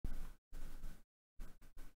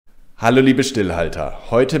Hallo liebe Stillhalter,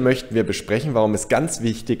 heute möchten wir besprechen, warum es ganz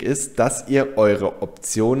wichtig ist, dass ihr eure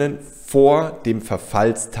Optionen vor dem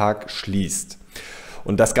Verfallstag schließt.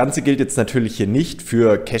 Und das Ganze gilt jetzt natürlich hier nicht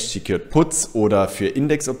für Cash-Secured Puts oder für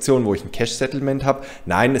Indexoptionen, wo ich ein Cash-Settlement habe.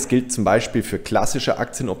 Nein, es gilt zum Beispiel für klassische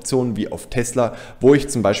Aktienoptionen wie auf Tesla, wo ich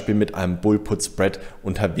zum Beispiel mit einem Bull-Put-Spread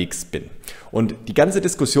unterwegs bin. Und die ganze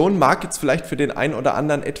Diskussion mag jetzt vielleicht für den einen oder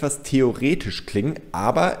anderen etwas theoretisch klingen,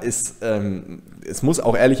 aber es muss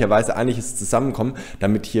auch ehrlicherweise einiges zusammenkommen,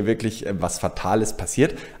 damit hier wirklich was Fatales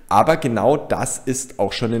passiert. Aber genau das ist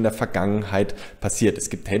auch schon in der Vergangenheit passiert. Es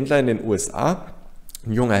gibt Händler in den USA,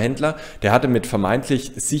 ein junger Händler, der hatte mit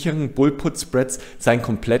vermeintlich sicheren Bull-Put-Spreads sein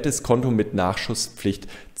komplettes Konto mit Nachschusspflicht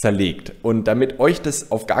zerlegt. Und damit euch das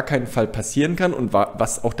auf gar keinen Fall passieren kann und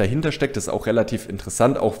was auch dahinter steckt, ist auch relativ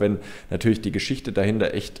interessant, auch wenn natürlich die Geschichte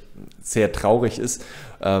dahinter echt sehr traurig ist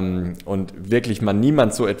und wirklich man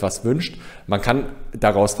niemand so etwas wünscht. Man kann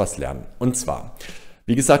daraus was lernen. Und zwar,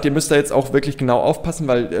 wie gesagt, ihr müsst da jetzt auch wirklich genau aufpassen,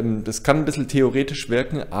 weil das kann ein bisschen theoretisch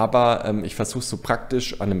wirken, aber ich versuche es so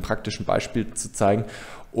praktisch an einem praktischen Beispiel zu zeigen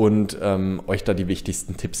und euch da die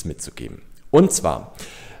wichtigsten Tipps mitzugeben. Und zwar,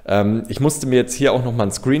 ich musste mir jetzt hier auch nochmal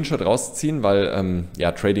einen Screenshot rausziehen, weil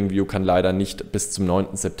ja, TradingView kann leider nicht bis zum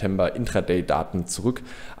 9. September Intraday-Daten zurück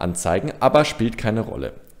anzeigen, aber spielt keine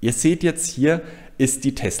Rolle. Ihr seht jetzt hier ist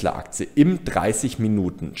die Tesla-Aktie im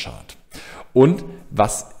 30-Minuten-Chart. Und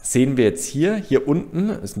was sehen wir jetzt hier? Hier unten,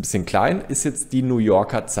 ist ein bisschen klein, ist jetzt die New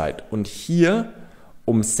Yorker Zeit. Und hier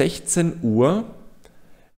um 16 Uhr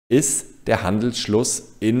ist der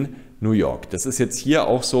Handelsschluss in New York. Das ist jetzt hier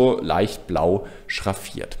auch so leicht blau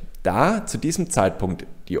schraffiert. Da zu diesem Zeitpunkt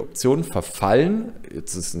die Optionen verfallen,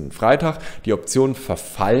 jetzt ist ein Freitag, die Optionen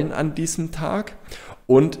verfallen an diesem Tag.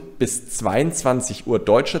 Und bis 22 Uhr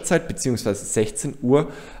deutscher Zeit bzw. 16 Uhr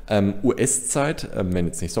US-Zeit, wenn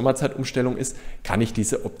jetzt nicht Sommerzeitumstellung ist, kann ich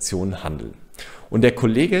diese Option handeln. Und der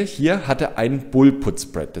Kollege hier hatte einen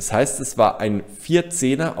Bull-Put-Spread. Das heißt, es war ein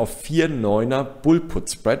 4,10er auf 4,9er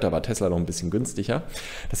Bull-Put-Spread. Da war Tesla noch ein bisschen günstiger.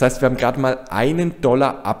 Das heißt, wir haben gerade mal $1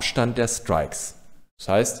 Abstand der Strikes. Das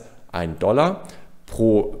heißt, $1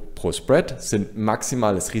 pro Spread sind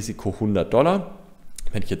maximales Risiko $100.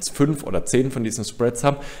 Wenn ich jetzt 5 oder 10 von diesen Spreads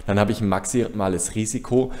habe, dann habe ich ein maximales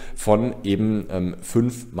Risiko von eben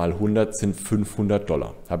 5 mal 100 sind $500.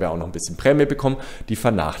 Habe ja auch noch ein bisschen Prämie bekommen, die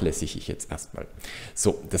vernachlässige ich jetzt erstmal.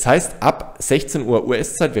 So, das heißt, ab 16 Uhr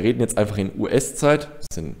US-Zeit, wir reden jetzt einfach in US-Zeit, das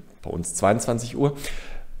sind bei uns 22 Uhr,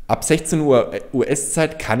 ab 16 Uhr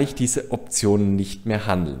US-Zeit kann ich diese Optionen nicht mehr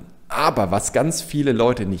handeln. Aber was ganz viele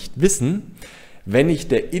Leute nicht wissen, wenn ich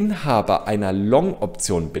der Inhaber einer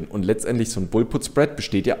Long-Option bin und letztendlich so ein Bull-Put-Spread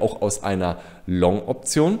besteht ja auch aus einer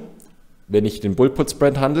Long-Option. Wenn ich den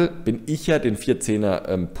Bull-Put-Spread handle, bin ich ja den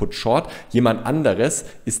 4,10er Put-Short. Jemand anderes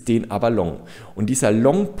ist den aber Long. Und dieser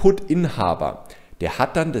Long-Put-Inhaber, der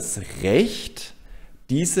hat dann das Recht,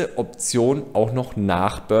 diese Option auch noch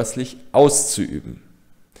nachbörslich auszuüben.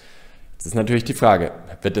 Jetzt ist natürlich die Frage,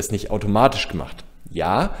 wird das nicht automatisch gemacht?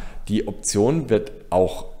 Ja, die Option wird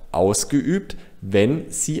auch ausgeübt, wenn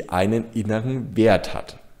sie einen inneren Wert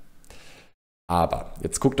hat. Aber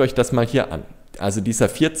jetzt guckt euch das mal hier an. Also dieser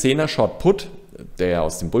 4,10er Short Put, der ja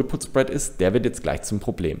aus dem Bull Put Spread ist, der wird jetzt gleich zum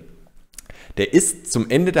Problem. Der ist zum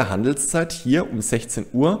Ende der Handelszeit hier um 16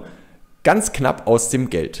 Uhr ganz knapp aus dem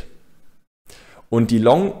Geld. Und die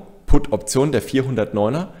Long Put Option der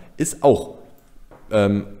 409er ist auch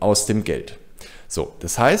aus dem Geld. So,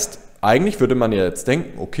 das heißt, eigentlich würde man ja jetzt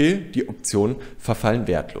denken, okay, die Optionen verfallen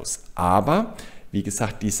wertlos. Aber, wie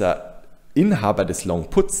gesagt, dieser Inhaber des Long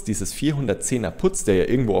Puts, dieses 410er Puts, der ja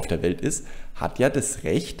irgendwo auf der Welt ist, hat ja dieses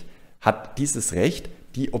Recht,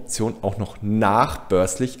 die Option auch noch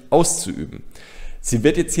nachbörslich auszuüben. Sie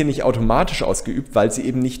wird jetzt hier nicht automatisch ausgeübt, weil sie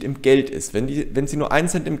eben nicht im Geld ist. Wenn sie nur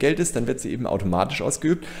 1 Cent im Geld ist, dann wird sie eben automatisch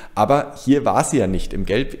ausgeübt. Aber hier war sie ja nicht im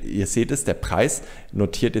Geld. Ihr seht es, der Preis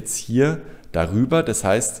notiert jetzt hier darüber. Das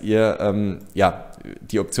heißt,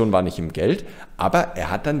 die Option war nicht im Geld, aber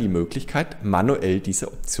er hat dann die Möglichkeit, manuell diese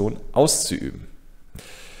Option auszuüben.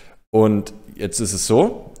 Und jetzt ist es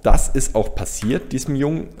so, das ist auch passiert, diesem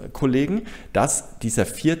jungen Kollegen, dass dieser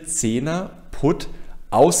 4,10er Put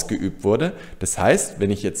ausgeübt wurde. Das heißt,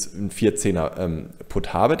 wenn ich jetzt einen 4,10er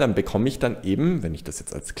Put habe, dann bekomme ich dann eben, wenn ich das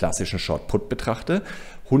jetzt als klassischen Short Put betrachte,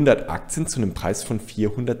 100 Aktien zu einem Preis von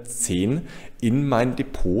 410 in mein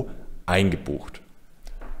Depot eingebucht.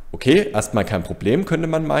 Okay, erstmal kein Problem, könnte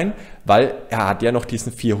man meinen, weil er hat ja noch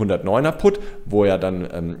diesen 409er Put, wo ja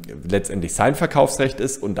dann letztendlich sein Verkaufsrecht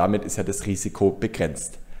ist und damit ist ja das Risiko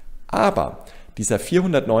begrenzt. Aber dieser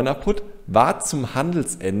 409er Put war zum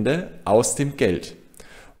Handelsende aus dem Geld.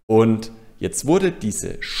 Und jetzt wurde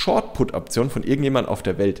diese Short-Put-Option von irgendjemand auf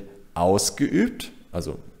der Welt ausgeübt,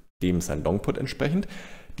 also dem sein Long-Put entsprechend.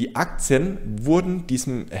 Die Aktien wurden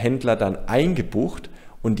diesem Händler dann eingebucht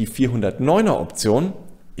und die 409er Option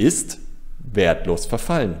ist wertlos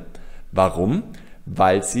verfallen. Warum?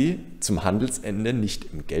 Weil sie zum Handelsende nicht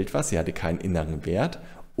im Geld war, sie hatte keinen inneren Wert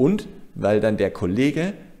und weil dann der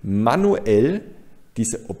Kollege manuell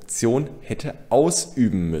diese Option hätte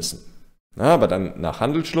ausüben müssen. Ja, aber dann nach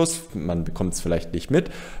Handelsschluss, man bekommt es vielleicht nicht mit,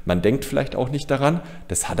 man denkt vielleicht auch nicht daran,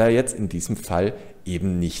 das hat er jetzt in diesem Fall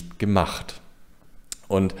eben nicht gemacht.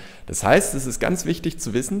 Und das heißt, es ist ganz wichtig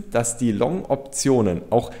zu wissen, dass die Long-Optionen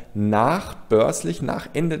auch nachbörslich, nach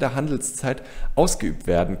Ende der Handelszeit ausgeübt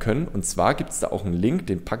werden können. Und zwar gibt es da auch einen Link,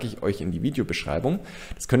 den packe ich euch in die Videobeschreibung.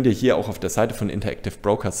 Das könnt ihr hier auch auf der Seite von Interactive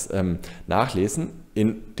Brokers nachlesen.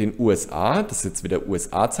 In den USA, das ist jetzt wieder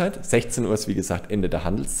USA-Zeit, 16 Uhr ist wie gesagt Ende der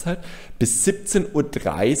Handelszeit, bis 17:30 Uhr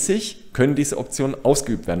können diese Optionen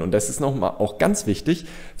ausgeübt werden. Und das ist nochmal auch ganz wichtig,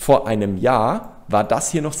 vor einem Jahr war das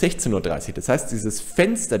hier noch 16:30 Uhr. Das heißt, dieses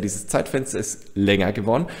Zeitfenster ist länger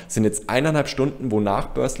geworden, es sind jetzt 1,5 Stunden, wo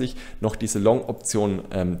nachbörslich noch diese Long-Option,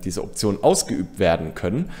 diese Optionen ausgeübt werden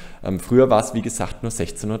können. Früher war es wie gesagt nur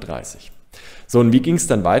 16:30 Uhr. So, und wie ging es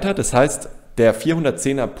dann weiter? Das heißt, der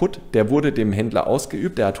 410er Put, der wurde dem Händler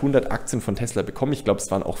ausgeübt. Er hat 100 Aktien von Tesla bekommen. Ich glaube,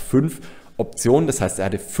 es waren auch 5 Optionen. Das heißt, er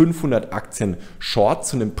hatte 500 Aktien Short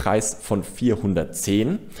zu einem Preis von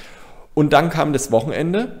 410. Und dann kam das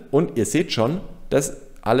Wochenende und ihr seht schon, das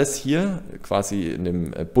alles hier quasi in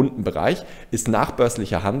dem bunten Bereich ist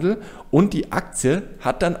nachbörslicher Handel und die Aktie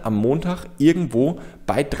hat dann am Montag irgendwo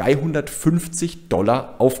bei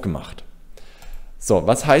 $350 aufgemacht. So,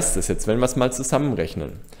 was heißt das jetzt, wenn wir es mal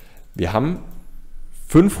zusammenrechnen? Wir haben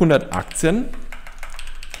 500 Aktien,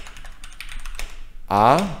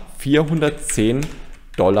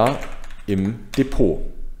 $410 im Depot.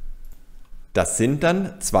 Das sind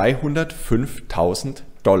dann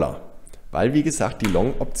 $205.000, weil wie gesagt, die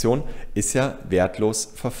Long-Option ist ja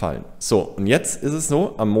wertlos verfallen. So, und jetzt ist es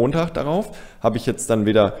so, am Montag darauf habe ich jetzt dann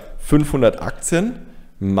wieder 500 Aktien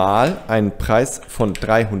mal einen Preis von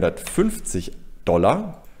 $350.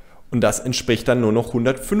 Und das entspricht dann nur noch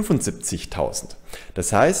 175.000.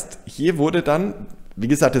 Das heißt, hier wurde dann, wie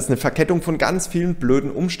gesagt, das ist eine Verkettung von ganz vielen blöden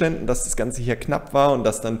Umständen, dass das Ganze hier knapp war und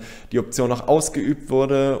dass dann die Option noch ausgeübt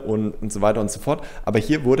wurde und so weiter und so fort. Aber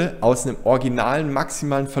hier wurde aus einem originalen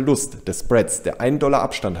maximalen Verlust des Spreads, der $1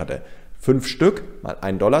 Abstand hatte, 5 Stück mal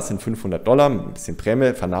 $1 sind $500, ein bisschen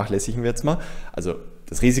Prämie vernachlässigen wir jetzt mal. Also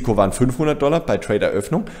das Risiko waren $500 bei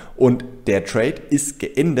Trade-Eröffnung und der Trade ist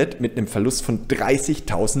geendet mit einem Verlust von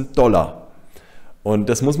 $30.000. Und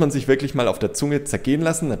das muss man sich wirklich mal auf der Zunge zergehen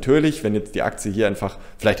lassen. Natürlich, wenn jetzt die Aktie hier einfach,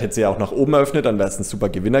 vielleicht hätte sie ja auch nach oben eröffnet, dann wäre es ein super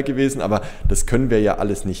Gewinner gewesen, aber das können wir ja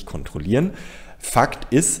alles nicht kontrollieren.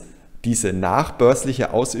 Fakt ist, diese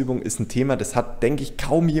nachbörsliche Ausübung ist ein Thema, das hat, denke ich,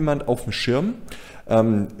 kaum jemand auf dem Schirm.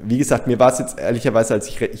 Wie gesagt, mir war es jetzt ehrlicherweise, als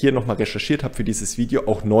ich hier nochmal recherchiert habe für dieses Video,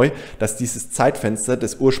 auch neu, dass dieses Zeitfenster,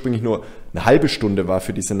 das ursprünglich nur eine halbe Stunde war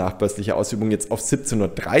für diese nachbörsliche Ausübung, jetzt auf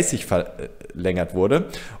 17:30 Uhr verlängert wurde.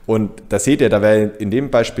 Und da seht ihr, da wäre in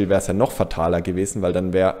dem Beispiel wäre es ja noch fataler gewesen, weil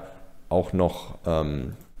dann wäre auch noch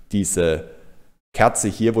diese Kerze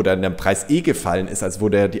hier, wo dann der Preis gefallen ist, also wo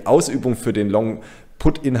die Ausübung für den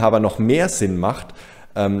Long-Put-Inhaber noch mehr Sinn macht,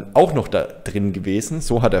 auch noch da drin gewesen.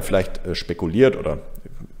 So hat er vielleicht spekuliert oder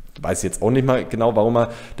weiß ich jetzt auch nicht mal genau, warum er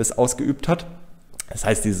das ausgeübt hat. Das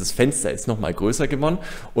heißt, dieses Fenster ist nochmal größer geworden.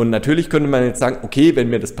 Und natürlich könnte man jetzt sagen, okay, wenn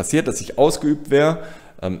mir das passiert, dass ich ausgeübt wäre,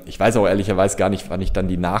 ich weiß auch ehrlicherweise gar nicht, wann ich dann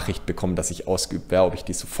die Nachricht bekomme, dass ich ausgeübt wäre, ob ich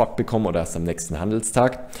die sofort bekomme oder erst am nächsten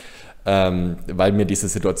Handelstag. Weil mir diese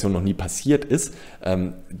Situation noch nie passiert ist,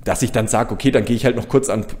 dass ich dann sage, okay, dann gehe ich halt noch kurz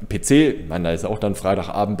an den PC, ich meine, da ist auch dann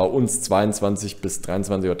Freitagabend bei uns, 22 bis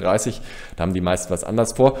 23:30 Uhr, da haben die meisten was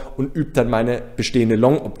anderes vor und übe dann meine bestehende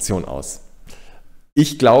Long-Option aus.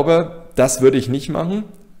 Ich glaube, das würde ich nicht machen.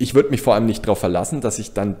 Ich würde mich vor allem nicht darauf verlassen, dass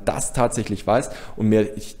ich dann das tatsächlich weiß und mir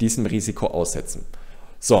diesem Risiko aussetzen.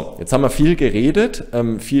 So, jetzt haben wir viel geredet,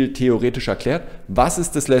 viel theoretisch erklärt. Was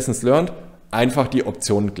ist das Lessons Learned? Einfach die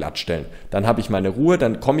Option glattstellen. Dann habe ich meine Ruhe,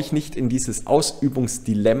 dann komme ich nicht in dieses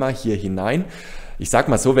Ausübungsdilemma hier hinein. Ich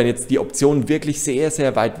sage mal so, wenn jetzt die Optionen wirklich sehr,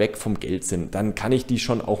 sehr weit weg vom Geld sind, dann kann ich die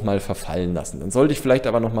schon auch mal verfallen lassen. Dann sollte ich vielleicht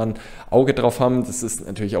aber noch mal ein Auge drauf haben. Das ist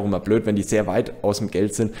natürlich auch immer blöd, wenn die sehr weit aus dem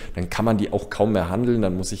Geld sind, dann kann man die auch kaum mehr handeln.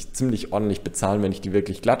 Dann muss ich ziemlich ordentlich bezahlen, wenn ich die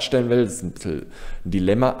wirklich glattstellen will. Das ist ein bisschen ein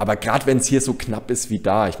Dilemma. Aber gerade wenn es hier so knapp ist wie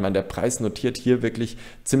da, ich meine, der Preis notiert hier wirklich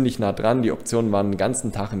ziemlich nah dran. Die Optionen waren den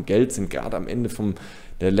ganzen Tag im Geld, sind gerade am Ende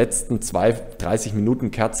der letzten 30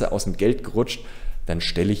 Minuten Kerze aus dem Geld gerutscht. Dann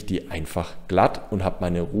stelle ich die einfach glatt und habe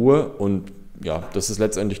meine Ruhe und ja, das ist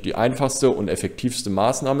letztendlich die einfachste und effektivste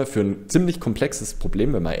Maßnahme für ein ziemlich komplexes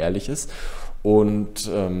Problem, wenn man ehrlich ist. Und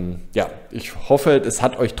ja, ich hoffe, es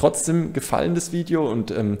hat euch trotzdem gefallen, das Video,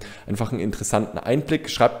 und einfach einen interessanten Einblick.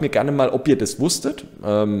 Schreibt mir gerne mal, ob ihr das wusstet.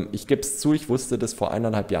 Ich gebe es zu, ich wusste das vor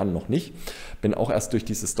 1,5 Jahren noch nicht. Bin auch erst durch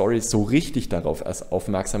diese Story so richtig darauf erst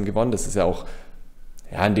aufmerksam geworden. Das ist ja auch,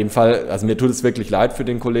 ja, in dem Fall, also mir tut es wirklich leid für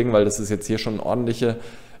den Kollegen, weil das ist jetzt hier schon eine ordentliche,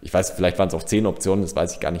 ich weiß, vielleicht waren es auch 10 Optionen, das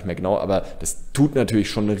weiß ich gar nicht mehr genau, aber das tut natürlich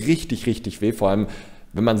schon richtig, richtig weh, vor allem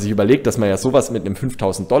wenn man sich überlegt, dass man ja sowas mit einem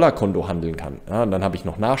 $5.000-Konto handeln kann, ja, und dann habe ich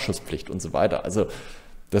noch Nachschusspflicht und so weiter. Also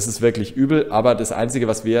das ist wirklich übel, aber das Einzige,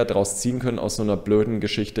 was wir daraus ziehen können aus so einer blöden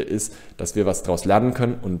Geschichte, ist, dass wir was daraus lernen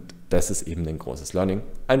können, und das ist eben ein großes Learning.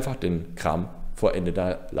 Einfach den Kram vor Ende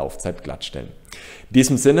der Laufzeit glattstellen. In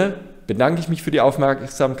diesem Sinne bedanke ich mich für die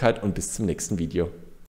Aufmerksamkeit und bis zum nächsten Video.